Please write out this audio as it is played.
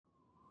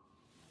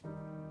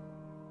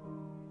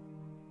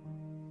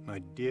My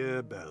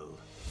dear Belle,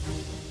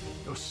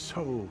 you're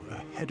so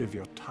ahead of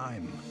your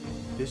time.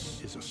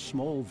 This is a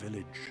small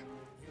village.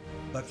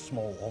 But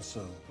small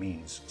also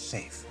means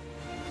safe.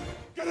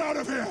 Get out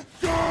of here!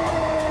 Go!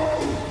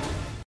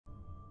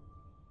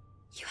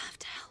 You have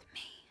to help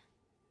me.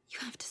 You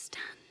have to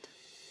stand.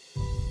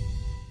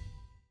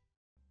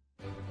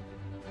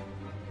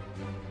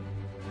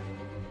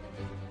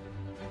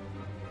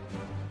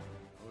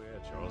 Oh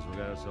yeah, Charles, we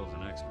got ourselves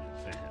an X-Men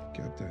fan.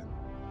 Captain.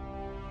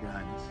 Your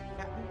Highness.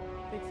 Captain,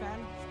 big fan,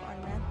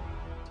 Spider-Man.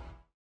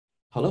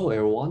 Hello,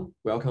 everyone.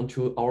 Welcome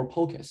to our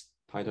podcast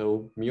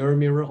titled Mirror,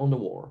 Mirror on the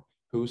Wall,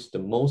 Who's the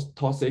Most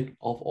Toxic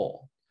of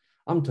All?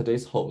 I'm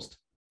today's host,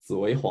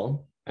 Ziwei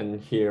Huang,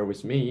 and here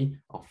with me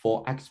are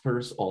four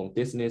experts on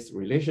Disney's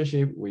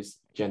relationship with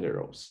gender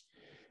roles.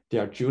 They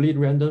are Julie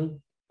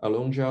Random,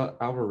 Alondra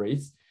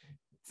Alvarez,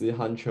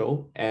 Zihan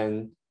Cho,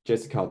 and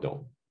Jessica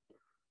Dong.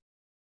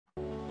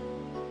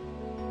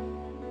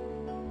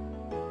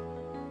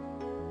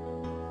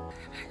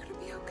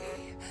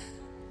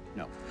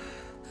 No.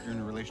 If you're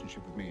in a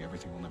relationship with me,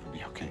 everything will never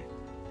be okay.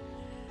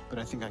 But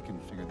I think I can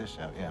figure this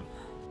out, yeah.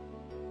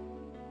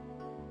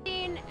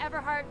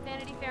 Everhart,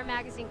 Vanity Fair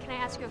magazine. Can I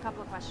ask you a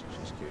couple of questions?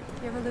 She's cute.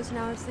 You ever lose an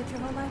hour of sleep your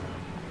whole life?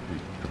 Be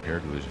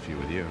prepared to lose a few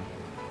with you.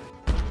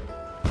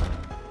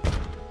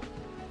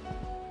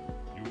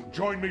 You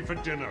join me for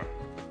dinner.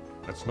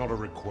 That's not a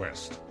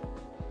request.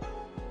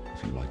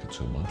 If you like it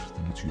so much,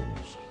 then it's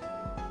yours.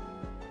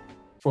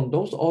 From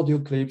those audio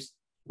clips,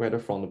 whether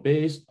from the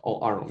base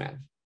or Iron Man,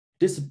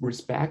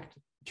 disrespect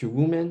to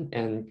women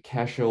and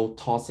casual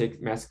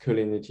toxic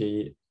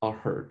masculinity are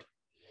heard.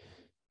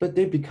 But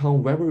they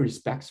become very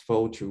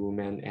respectful to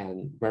women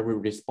and very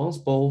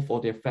responsible for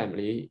their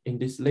family in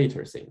these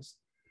later scenes.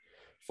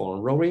 From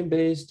a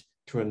role-based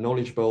to a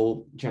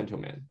knowledgeable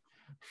gentleman,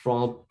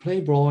 from a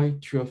playboy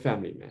to a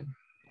family man.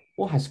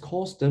 What has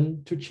caused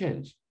them to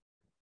change?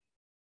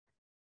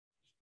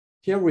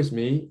 Here with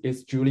me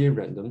is Juliet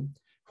Random,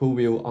 who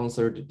will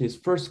answer these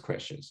first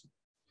questions.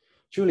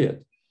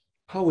 Juliet,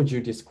 how would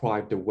you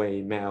describe the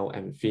way male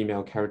and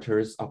female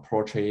characters are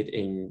portrayed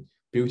in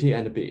Beauty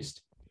and the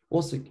Beast?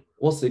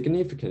 What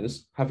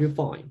significance have you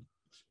found?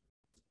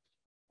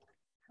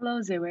 Hello,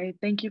 Ziwei.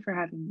 Thank you for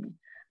having me.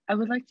 I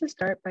would like to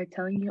start by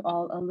telling you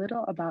all a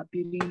little about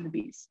Beauty and the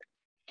Beast.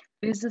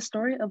 It is the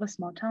story of a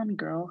small town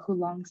girl who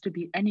longs to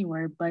be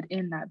anywhere but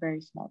in that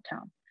very small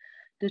town.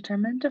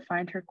 Determined to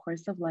find her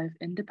course of life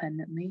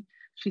independently,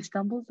 she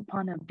stumbles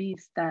upon a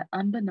beast that,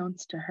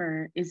 unbeknownst to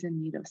her, is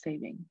in need of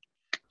saving.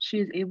 She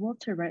is able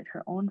to write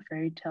her own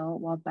fairy tale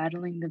while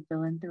battling the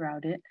villain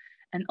throughout it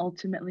and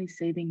ultimately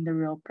saving the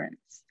real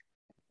prince.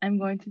 I'm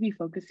going to be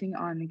focusing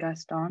on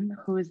Gaston,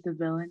 who is the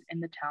villain in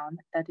the town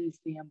that is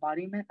the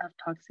embodiment of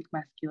toxic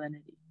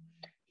masculinity.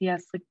 He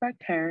has slick back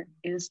hair,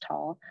 is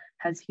tall,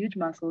 has huge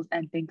muscles,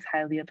 and thinks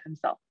highly of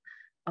himself.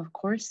 Of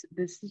course,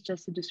 this is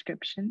just a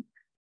description.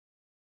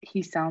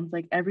 He sounds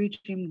like every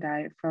dream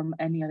guy from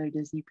any other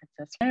Disney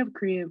princess. I have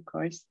Korea, of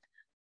course,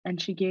 and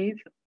she gave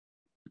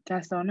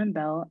Gaston and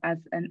Belle as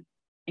an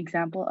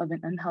example of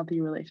an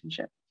unhealthy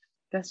relationship.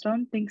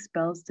 Gaston thinks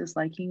Belle's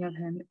disliking of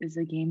him is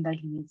a game that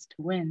he needs to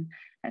win,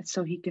 and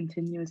so he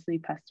continuously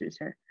pesters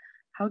her.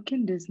 How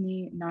can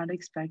Disney not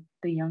expect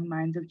the young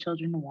minds of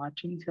children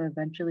watching to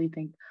eventually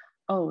think,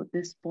 oh,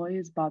 this boy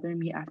is bothering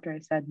me after I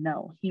said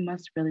no, he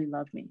must really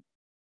love me?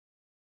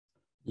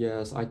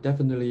 Yes, I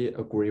definitely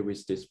agree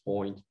with this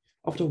point.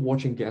 After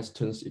watching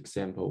Gaston's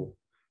example,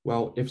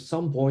 well, if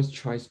some boys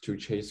tries to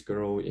chase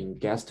girl in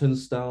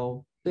Gaston's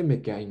style, they may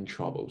get in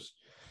troubles.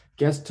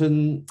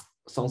 Gaston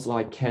sounds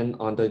like can't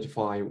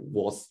identify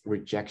what's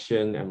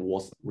rejection and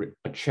what's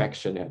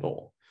attraction at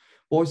all.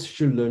 Boys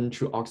should learn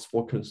to ask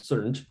for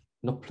consent,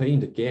 not playing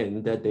the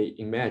game that they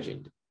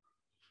imagined.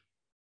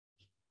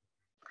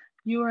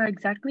 You are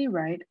exactly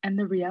right, and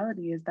the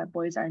reality is that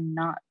boys are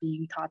not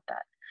being taught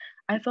that.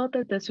 I felt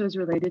that this was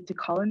related to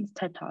Colin's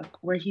TED Talk,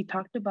 where he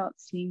talked about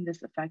seeing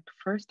this effect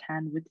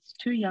firsthand with his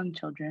two young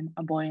children,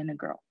 a boy and a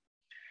girl.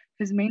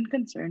 His main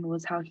concern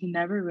was how he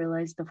never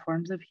realized the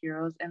forms of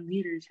heroes and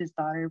leaders his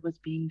daughter was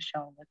being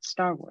shown with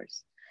Star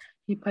Wars.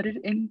 He put it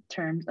in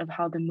terms of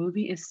how the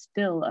movie is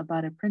still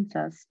about a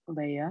princess,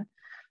 Leia,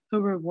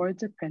 who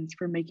rewards a prince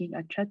for making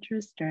a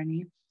treacherous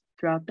journey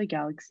throughout the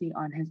galaxy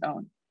on his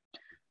own.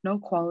 No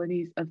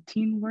qualities of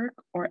teamwork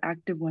or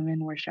active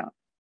women were shown.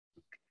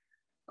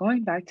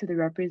 Going back to the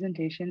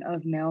representation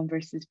of male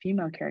versus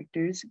female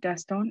characters,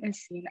 Gaston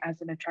is seen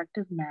as an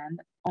attractive man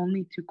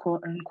only to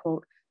quote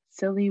unquote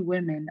silly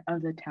women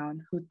of the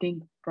town who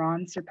think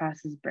brawn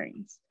surpasses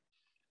brains.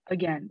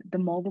 Again, the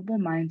moldable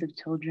minds of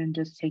children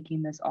just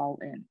taking this all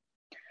in.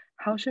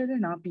 How should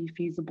it not be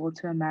feasible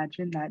to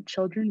imagine that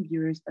children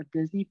viewers of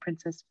Disney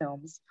princess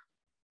films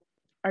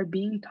are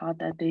being taught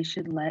that they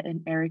should let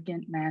an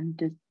arrogant man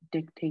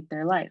dictate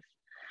their life?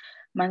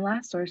 My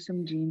last source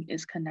from Jean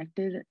is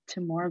connected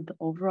to more of the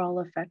overall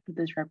effect of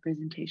this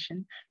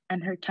representation,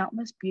 and her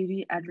countless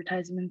beauty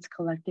advertisements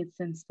collected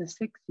since the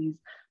 60s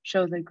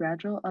show the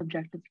gradual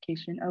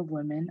objectification of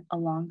women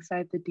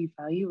alongside the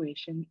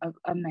devaluation of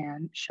a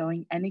man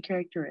showing any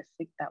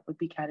characteristic that would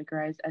be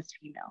categorized as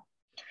female.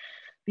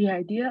 The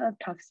idea of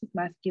toxic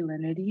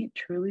masculinity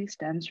truly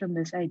stems from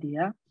this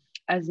idea,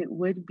 as it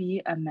would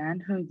be a man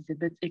who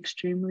exhibits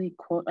extremely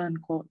quote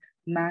unquote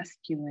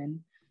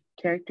masculine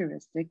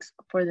characteristics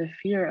for the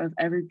fear of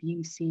ever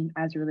being seen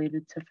as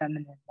related to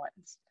feminine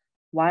ones.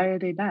 Why are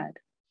they bad?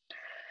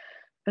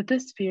 But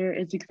this fear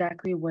is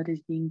exactly what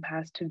is being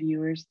passed to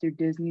viewers through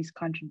Disney's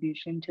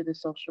contribution to the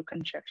social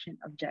construction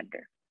of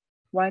gender.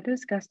 Why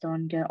does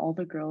Gaston get all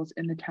the girls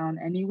in the town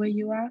anyway,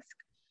 you ask?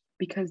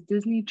 Because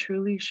Disney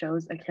truly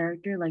shows a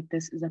character like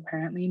this is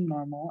apparently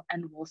normal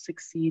and will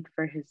succeed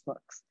for his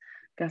looks.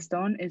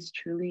 Gaston is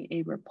truly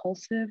a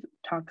repulsive,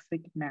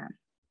 toxic man.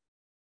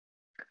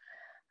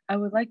 I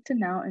would like to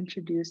now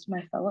introduce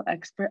my fellow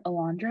expert,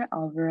 Alondra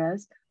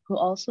Alvarez, who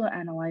also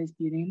analyzed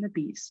Beauty and the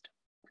Beast.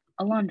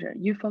 Alondra,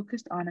 you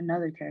focused on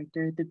another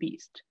character, the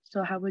Beast.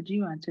 So how would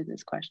you answer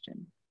this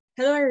question?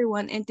 Hello,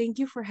 everyone, and thank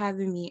you for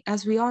having me.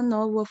 As we all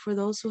know, well, for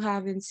those who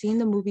haven't seen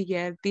the movie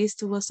yet,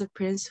 Beast was a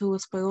prince who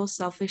was spoiled,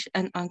 selfish,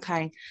 and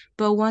unkind.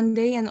 But one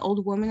day, an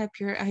old woman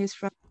appeared at his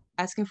front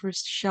asking for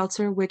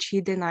shelter, which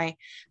he denied.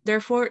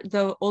 Therefore,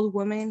 the old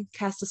woman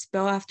cast a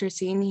spell after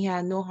seeing he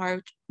had no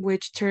heart,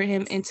 which turned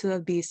him into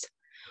a beast,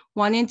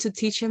 wanting to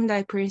teach him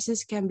that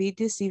appearances can be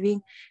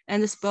deceiving,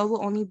 and the spell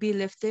will only be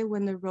lifted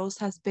when the rose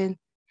that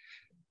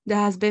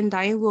has been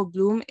dying will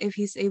bloom if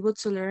he's able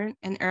to learn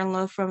and earn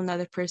love from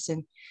another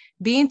person.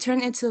 Being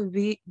turned into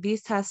a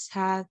beast has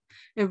had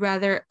a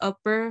rather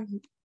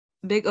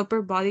big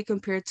upper body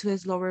compared to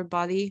his lower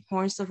body,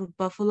 horns of a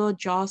buffalo,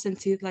 jaws and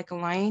teeth like a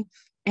lion,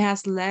 and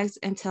has legs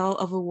and tail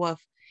of a wolf.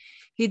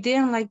 He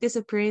didn't like this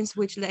appearance,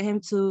 which led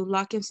him to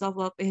lock himself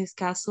up in his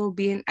castle.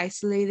 Being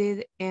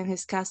isolated in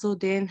his castle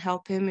didn't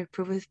help him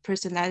improve his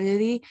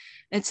personality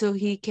until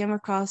he came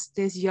across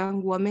this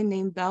young woman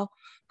named Belle,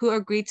 who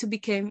agreed to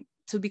become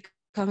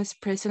his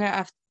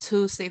prisoner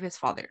to save his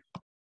father.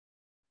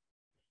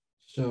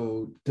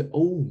 So the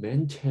old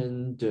man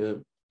turned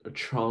the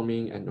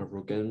charming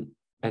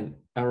and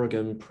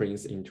arrogant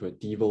prince into a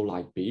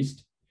devil-like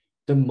beast.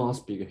 That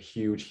must be a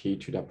huge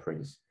hit to that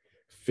prince,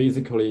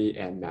 physically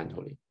and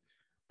mentally.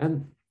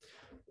 And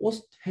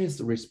what's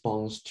his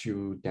response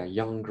to that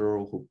young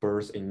girl who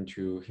burst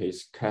into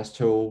his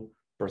castle,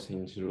 burst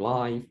into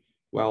life?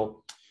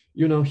 Well,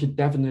 he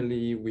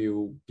definitely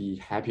will be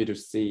happy to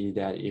see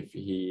that if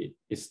he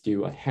is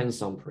still a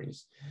handsome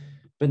prince.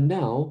 But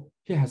now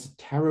he has a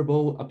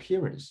terrible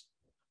appearance.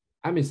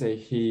 I may say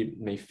he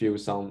may feel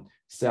some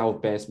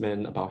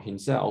self-abasement about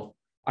himself.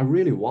 I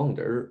really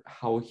wonder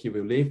how he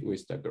will live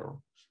with the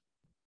girl.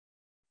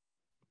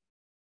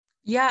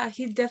 Yeah,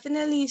 he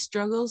definitely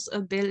struggles a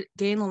bit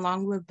getting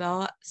along with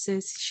Belle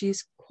since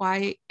she's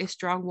quite a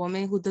strong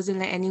woman who doesn't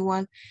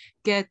let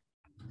get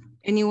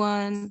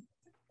anyone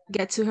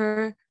get to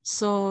her.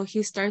 So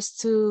he starts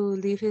to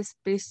leave his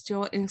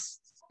bestial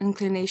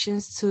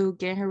inclinations to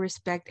gain her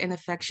respect and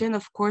affection,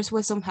 of course,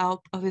 with some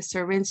help of his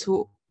servants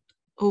who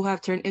have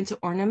turned into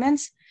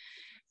ornaments.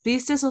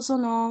 Beast is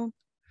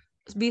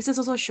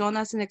also shown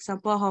as an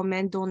example of how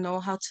men don't know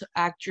how to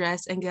act,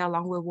 dress, and get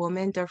along with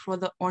women. Therefore,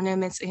 the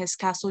ornaments in his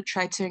castle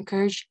try to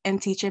encourage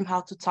and teach him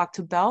how to talk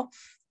to Belle,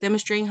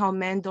 demonstrating how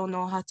men don't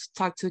know how to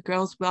talk to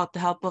girls without the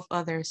help of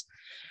others.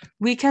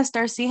 We can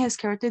start seeing his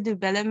character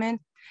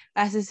development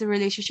as his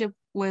relationship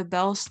with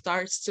Belle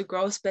starts to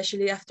grow,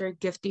 especially after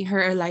gifting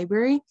her a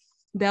library.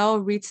 Belle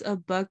reads a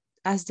book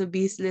as the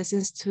beast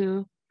listens,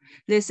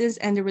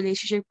 and the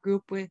relationship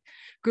grew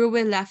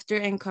with laughter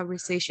and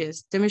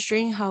conversations,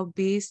 demonstrating how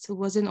Beast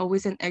wasn't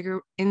always an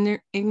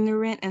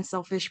ignorant and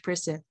selfish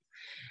person.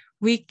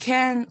 We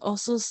can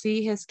also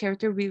see his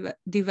character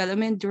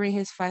development during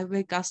his fight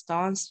with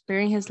Gaston,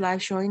 sparing his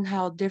life, showing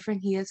how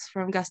different he is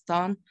from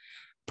Gaston,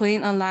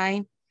 putting a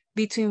line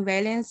between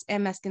violence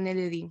and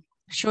masculinity,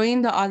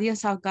 showing the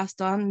audience how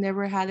Gaston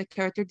never had a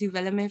character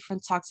development from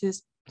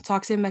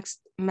toxic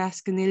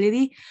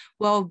masculinity,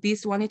 while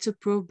Beast wanted to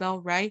prove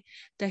Belle right,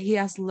 that he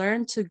has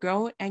learned to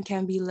grow and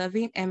can be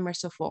loving and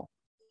merciful.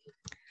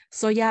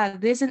 So yeah,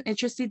 there's an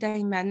interesting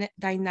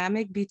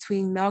dynamic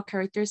between male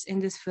characters in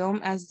this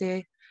film, as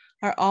they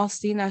are all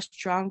seen as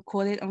strong,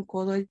 quoted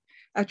unquote,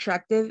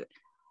 attractive,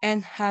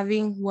 and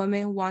having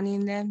women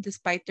wanting them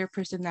despite their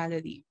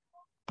personality.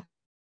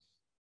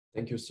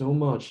 Thank you so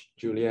much,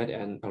 Juliet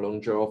and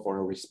Alondra, for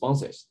your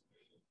responses.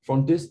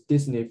 From this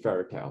Disney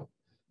fairy tale,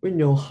 we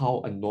know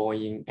how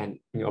annoying and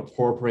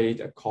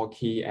inappropriate a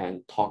cocky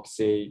and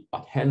toxic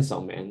but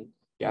handsome man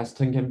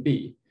Gaston can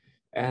be.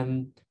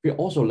 And we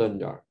also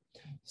learned that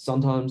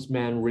sometimes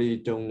men really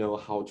don't know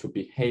how to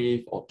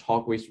behave or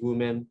talk with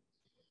women.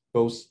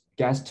 Both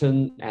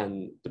Gaston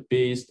and the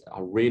Beast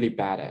are really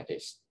bad at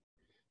this.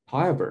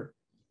 However,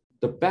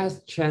 the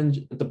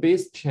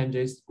Beast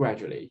changes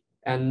gradually,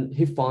 and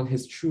he found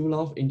his true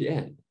love in the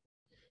end.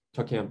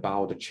 talking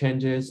about the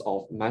changes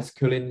of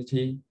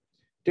masculinity,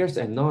 there's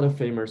another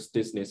famous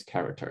Disney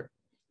character,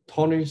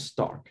 Tony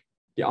Stark,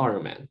 the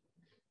Iron Man.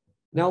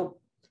 Now,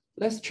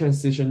 let's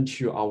transition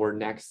to our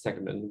next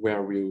segment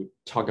where we'll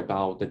talk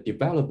about the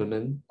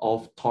development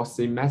of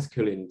toxic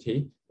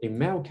masculinity in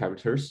male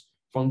characters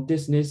from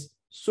Disney's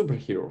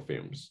superhero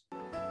films.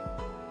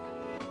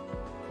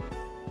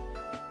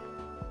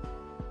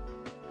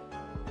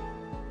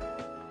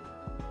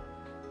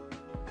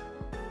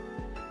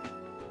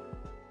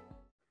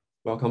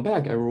 Welcome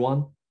back,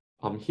 everyone.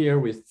 I'm here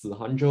with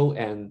Zihan Zhou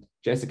and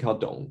Jessica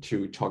Dong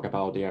to talk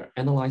about their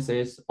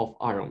analysis of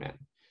Iron Man,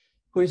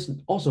 who is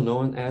also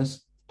known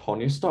as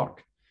Tony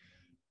Stark.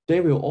 They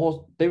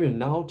will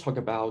now talk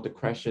about the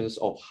questions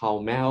of how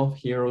male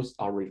heroes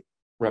are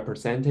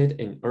represented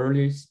in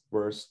early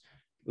versus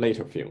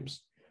later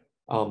films,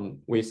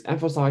 with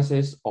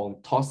emphasis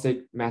on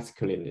toxic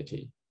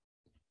masculinity.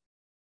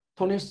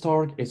 Tony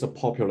Stark is a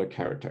popular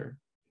character.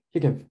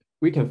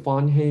 We can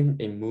find him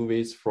in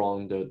movies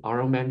from the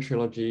Iron Man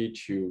trilogy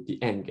to the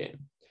Endgame.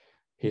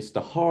 He's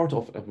the heart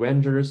of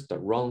Avengers that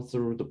run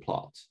through the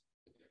plot.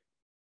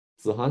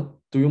 Zihan,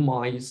 do you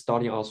mind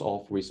starting us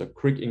off with a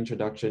quick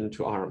introduction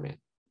to Iron Man?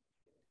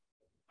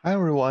 Hi,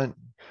 everyone.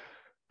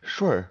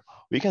 Sure,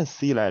 we can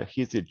see that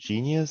he's a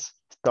genius.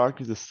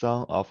 Stark is the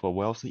son of a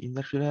wealthy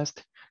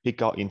industrialist. He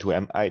got into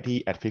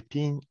MIT at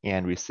 15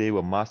 and received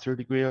a master's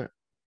degree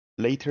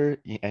later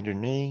in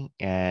engineering,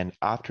 and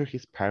after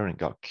his parent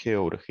got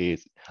killed,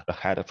 he's the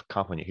head of the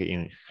company. He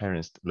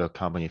inherits the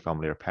company from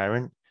their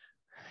parent.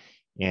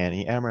 And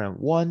in Iron Man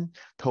 1,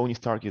 Tony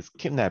Stark is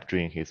kidnapped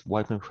during his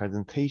weapon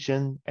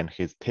presentation, and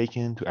he's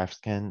taken to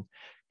Afghan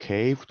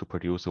cave to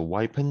produce a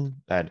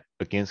weapon that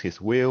against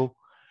his will.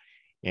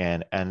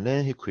 And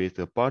then he creates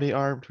a body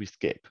arm to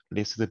escape.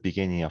 This is the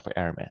beginning of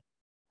Iron Man.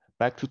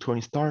 Back to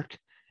Tony Stark.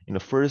 In the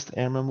first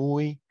Iron Man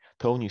movie,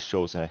 Tony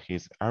shows that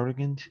he's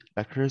arrogant,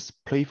 reckless,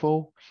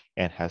 playful,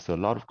 and has a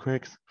lot of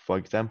quirks. For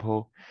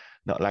example,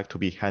 not like to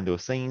be handle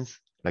things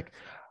like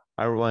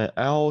everyone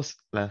else,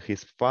 like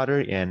his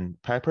father and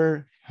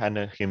Pepper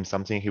handed him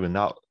something he will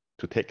not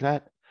to take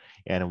that,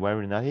 and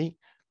very naughty,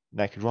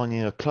 like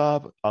running a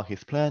club on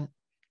his plan,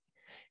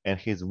 and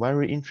he's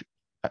very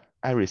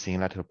everything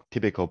that a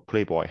typical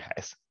playboy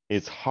has.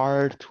 It's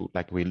hard to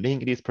like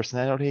relink these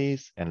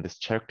personalities and this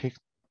character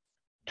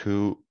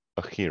to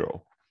a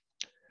hero.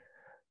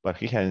 But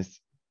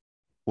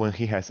when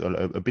he has an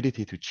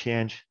ability to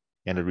change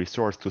and a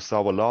resource to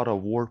solve a lot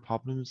of world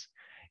problems,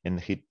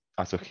 and he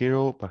as a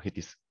hero, but he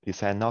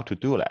decided not to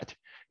do that.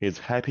 He's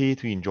happy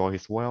to enjoy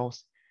his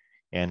wealth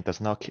and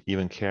does not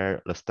even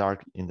care the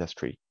Stark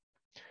industry.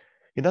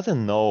 He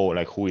doesn't know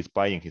like who is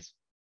buying his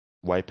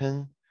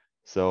weapon.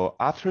 So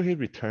after he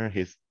returned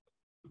his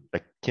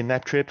like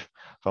kidnap trip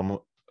from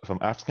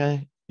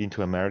Afghan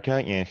into America,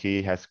 and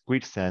he has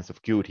great sense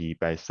of guilty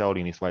by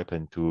selling his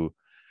weapon to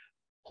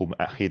whom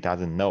he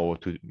doesn't know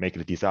to make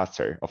the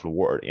disaster of the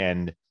world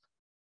and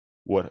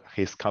what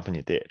his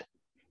company did.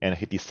 And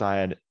he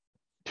decided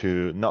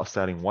to not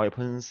selling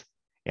weapons,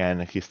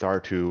 and he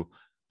started to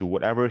do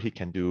whatever he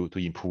can do to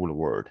improve the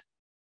world.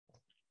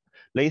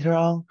 Later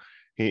on,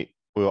 he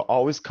will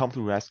always come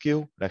to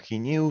rescue, like he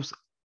knew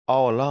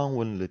all along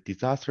when the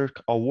disaster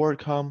or war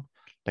come,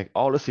 like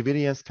all the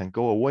civilians can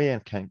go away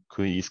and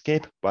could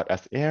escape, but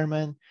as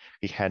airman,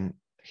 he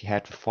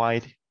had to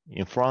fight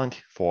in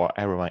front for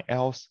everyone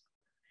else,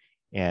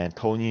 and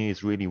Tony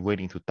is really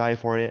willing to die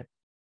for it.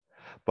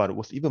 But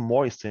what's even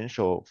more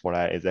essential for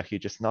that is that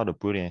he's just not a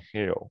brilliant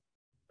hero.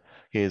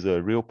 He is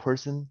a real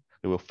person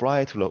that will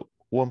fly to the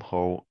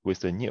wormhole with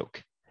the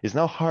nuke. It's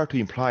not hard to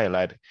imply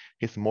that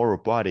his moral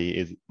body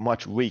is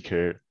much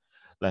weaker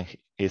than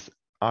his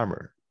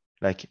armor.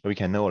 Like we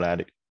can know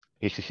that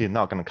he's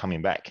not gonna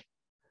coming back.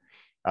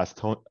 As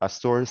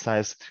Thor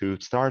says to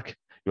Stark,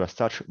 you are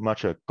such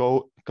much a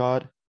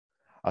god,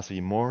 as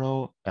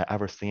immortal as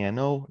everything I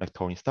know, like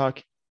Tony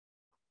Stark.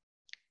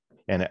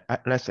 And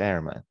that's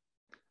Iron Man.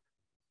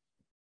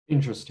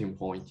 Interesting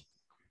point.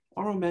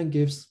 Iron Man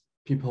gives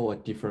people a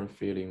different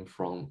feeling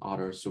from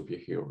other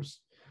superheroes.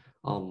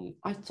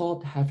 I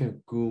thought having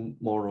a good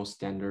moral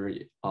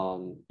standard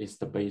is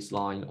the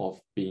baseline of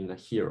being a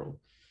hero.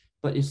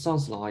 But it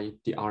sounds like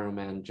the Iron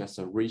Man just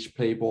a rich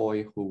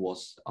playboy who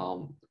was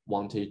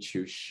wanted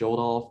to show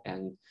off,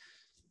 and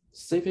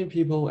saving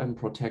people and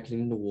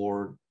protecting the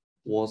world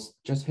was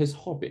just his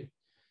hobby.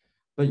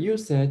 But you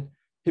said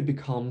he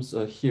becomes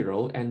a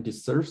hero and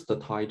deserves the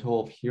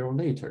title of hero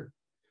later.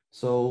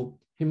 So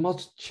he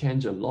must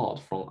change a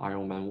lot from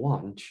Iron Man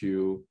 1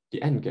 to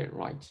the Endgame,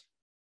 right?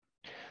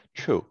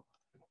 True.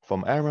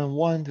 From Iron Man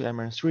 1 to Iron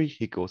Man 3,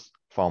 he goes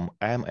from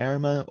I'm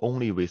Iron Man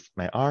only with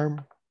my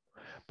arm,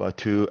 but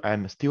to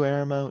I'm still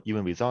Iron Man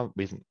even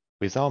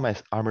without my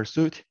armor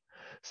suit.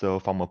 So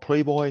from a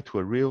playboy to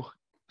a real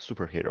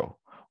superhero,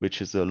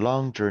 which is a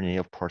long journey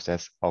of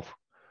process of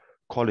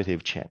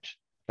qualitative change.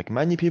 Like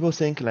many people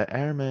think that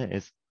Iron Man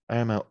is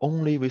Iron Man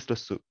only with the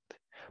suit,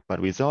 but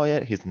without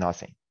it, he's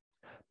nothing.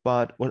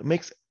 But what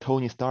makes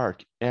Tony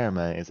Stark Iron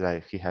Man is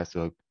that he has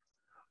a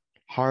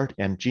heart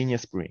and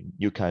genius brain.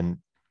 You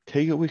can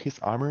take away his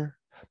armor,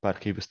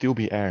 but he will still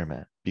be Iron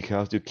Man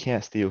because you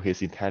can't steal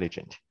his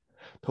intelligence.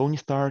 Tony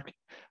Stark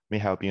may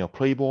have been a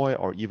playboy,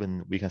 or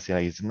even we can say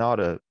like he's not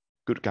a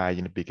good guy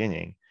in the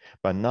beginning,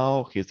 but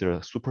now he's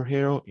a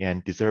superhero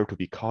and deserves to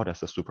be called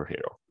as a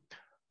superhero.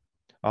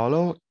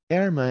 Although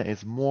Iron Man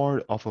is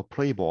more of a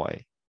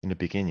playboy in the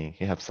beginning,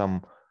 he has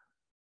some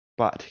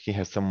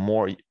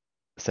more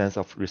sense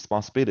of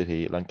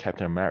responsibility than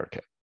Captain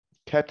America.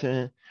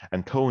 Captain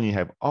and Tony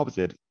have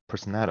opposite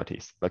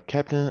personalities, but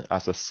Captain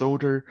as a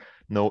soldier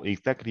knows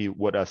exactly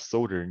what a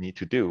soldier needs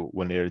to do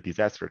when there's a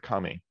disaster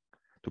coming,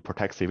 to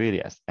protect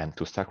civilians and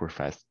to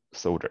sacrifice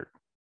soldiers.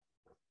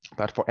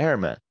 But for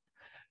Iron Man,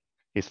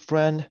 his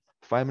friend,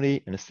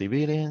 family, and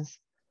civilians,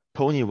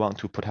 Tony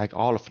wants to protect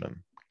all of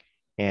them.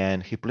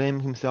 And he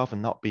blames himself for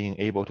not being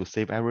able to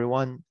save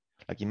everyone.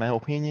 Like in my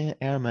opinion,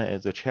 Iron Man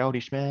is a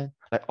childish man.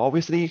 Like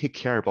obviously he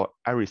cares about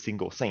every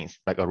single thing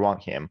like around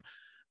him,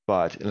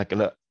 but like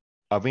the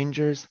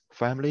Avengers,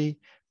 family,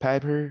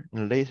 Pepper,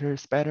 and later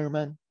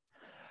Spider-Man,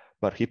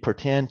 but he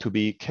pretends to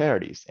be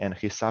careless and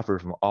he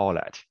suffers from all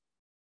that.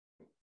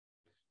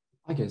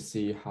 I can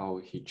see how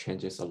he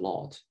changes a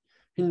lot.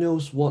 He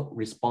knows what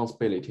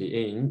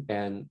responsibility in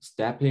and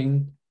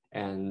stepping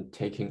and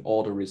taking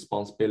all the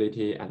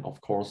responsibility and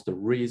of course the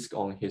risk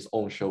on his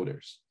own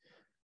shoulders.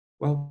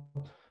 Well,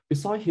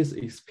 besides his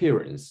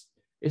experience,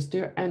 is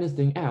there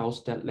anything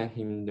else that let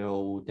him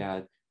know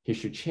that he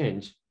should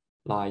change,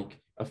 like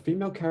a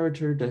female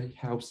character that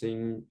helps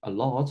him a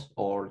lot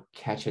or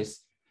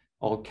catches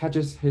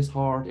his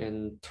heart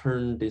and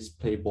turn this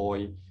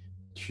playboy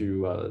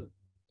to a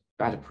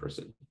better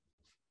person?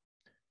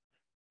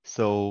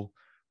 So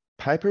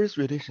Piper's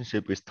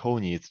relationship with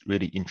Tony is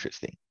really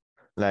interesting.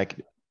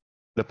 Like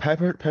the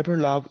Piper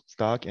love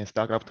Stark and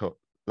Stark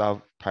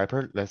love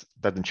Piper. That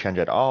doesn't change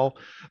at all.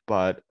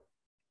 But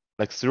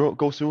like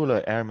go through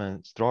the Iron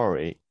Man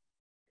story,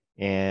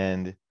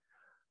 and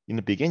in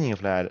the beginning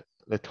of that,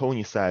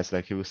 Tony says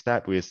like he will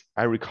start with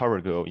every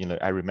cover girl in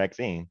every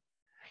magazine,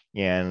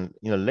 and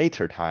in a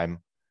later time,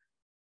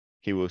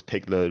 he will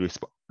take the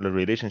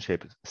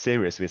relationship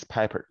serious with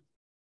Piper.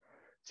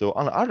 So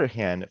on the other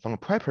hand, from a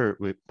Piper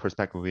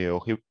perspective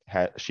view,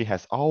 she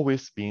has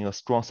always been a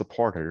strong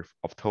supporter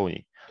of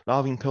Tony,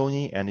 loving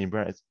Tony and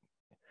embrace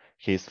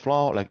his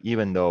flaw. Like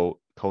even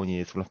though Tony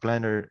is a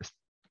Flanders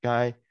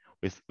guy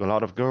with a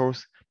lot of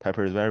girls,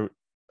 Piper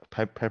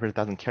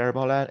doesn't care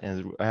about that and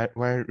is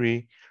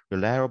very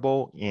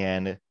reliable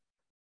and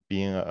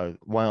being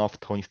one of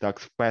Tony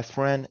Stark's best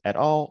friend at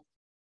all.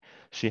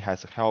 She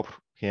has helped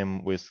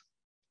him with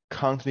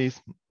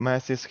countless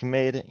messes he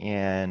made,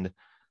 and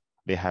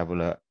they have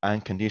the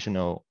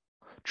unconditional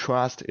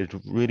trust is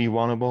really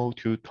vulnerable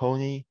to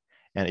Tony.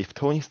 And if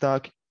Tony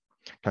Stark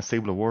can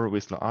save the world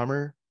with the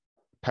armor,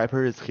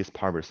 Piper is his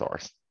power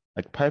source.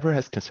 Like Piper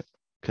has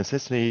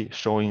consistently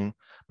showing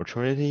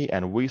maturity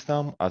and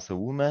wisdom as a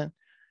woman,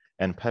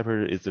 and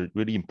Piper is a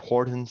really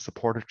important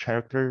supportive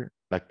character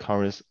that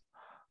carries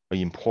an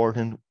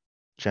important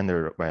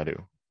gender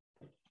value.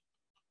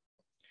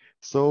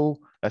 So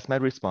that's my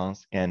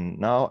response. And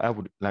now I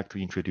would like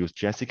to introduce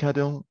Jessica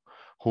Dong,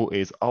 who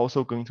is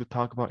also going to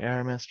talk about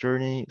Iron Man's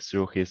journey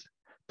through his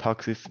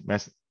toxic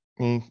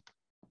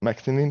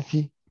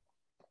masculinity.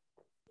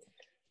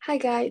 Hi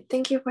guys,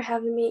 thank you for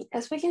having me.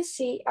 As we can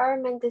see,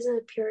 Iron Man doesn't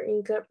appear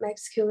in good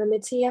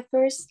masculinity at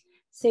first,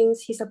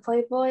 since he's a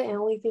playboy and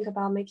only think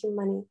about making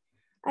money.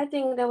 I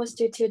think that was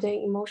due to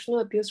the emotional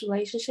abuse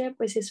relationship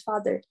with his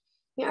father.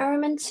 In Iron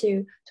Man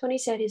 2, Tony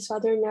said his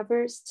father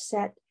never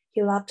said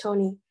he loved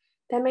Tony.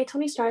 That made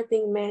Tony start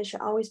thinking men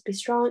should always be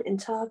strong and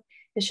tough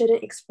and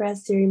shouldn't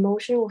express their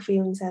emotional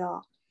feelings at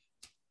all.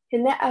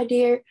 And that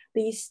idea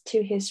leads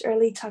to his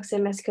early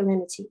toxic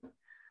masculinity.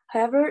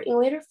 However, in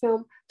later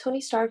film,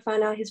 Tony Stark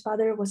found out his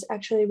father was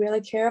actually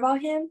really care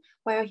about him,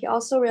 while he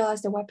also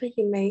realized the weapon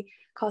he made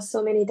caused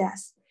so many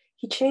deaths.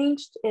 He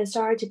changed and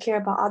started to care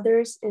about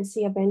others and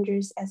see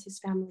Avengers as his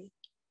family.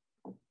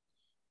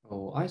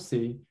 Oh, I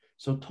see.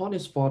 So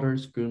Tony's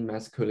father's good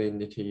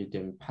masculinity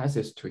then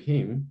passes to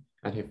him,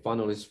 and he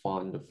finally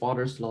found the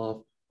father's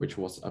love, which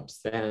was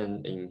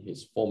absent in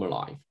his former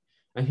life.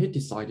 And he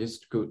decided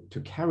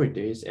to carry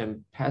this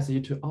and pass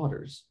it to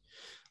others.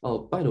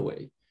 By the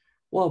way,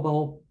 what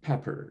about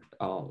Pepper?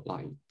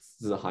 Like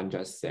Zihan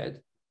just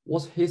said,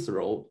 what's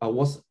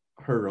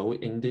her role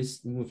in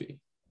this movie?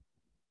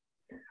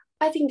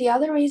 I think the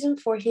other reason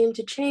for him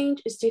to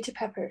change is due to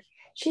Pepper.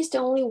 She's the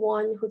only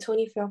one who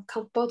Tony felt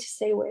comfortable to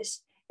stay with.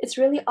 It's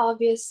really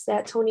obvious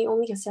that Tony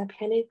only accepts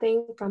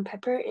anything from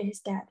Pepper and his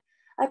dad.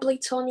 I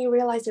believe Tony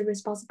realized the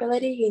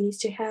responsibility he needs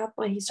to have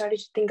when he started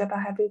to think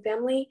about having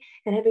family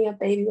and having a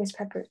baby with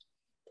Pepper.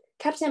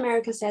 Captain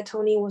America said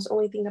Tony was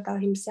only thinking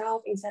about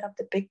himself instead of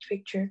the big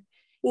picture.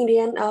 In the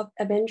end of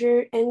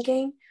Avenger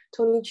Endgame,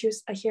 Tony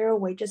chose a hero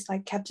way, just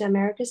like Captain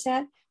America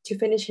said, to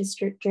finish his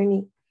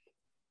journey.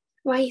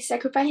 When he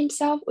sacrificed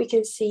himself, we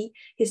can see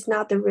he's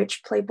not the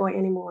rich playboy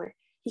anymore.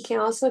 He can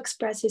also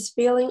express his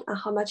feeling on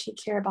how much he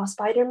cares about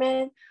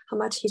Spider-Man, how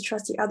much he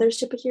trusts the other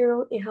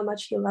superhero, and how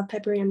much he loves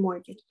Pepper and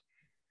Morgan.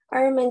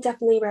 Iron Man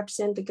definitely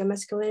represents the good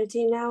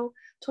masculinity now.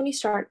 Tony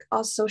Stark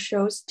also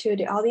shows to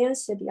the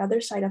audience that the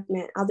other side of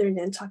man, other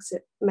than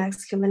toxic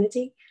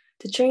masculinity,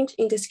 the change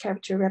in this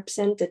character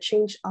represents the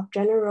change of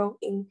gender role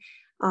in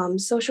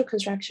social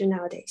construction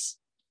nowadays.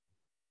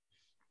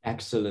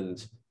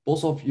 Excellent.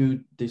 Both of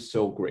you did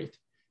so great.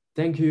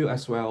 Thank you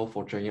as well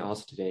for joining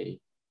us today.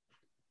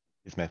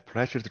 It's my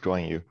pleasure to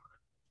join you.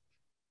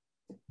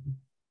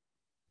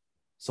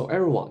 So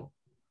everyone,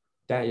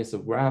 that is a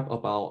wrap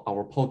about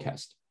our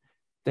podcast.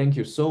 Thank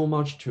you so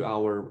much to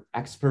our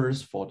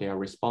experts for their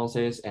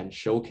responses and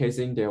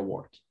showcasing their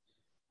work.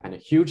 And a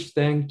huge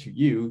thank to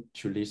you,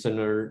 to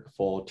listener,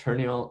 for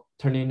turning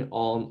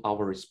on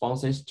our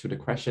responses to the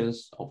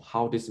questions of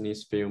how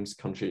Disney's films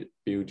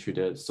contribute to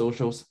the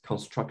social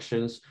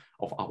constructions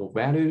of our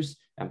values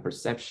and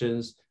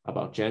perceptions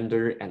about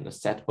gender and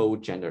acceptable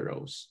gender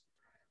roles.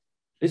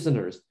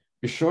 Listeners,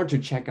 be sure to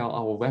check out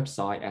our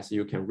website as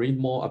you can read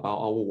more about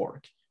our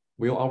work,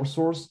 view our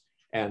source,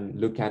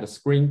 and look at the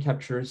screen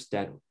captures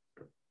that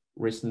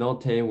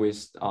resonate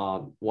with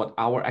what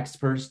our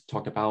experts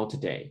talk about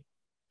today.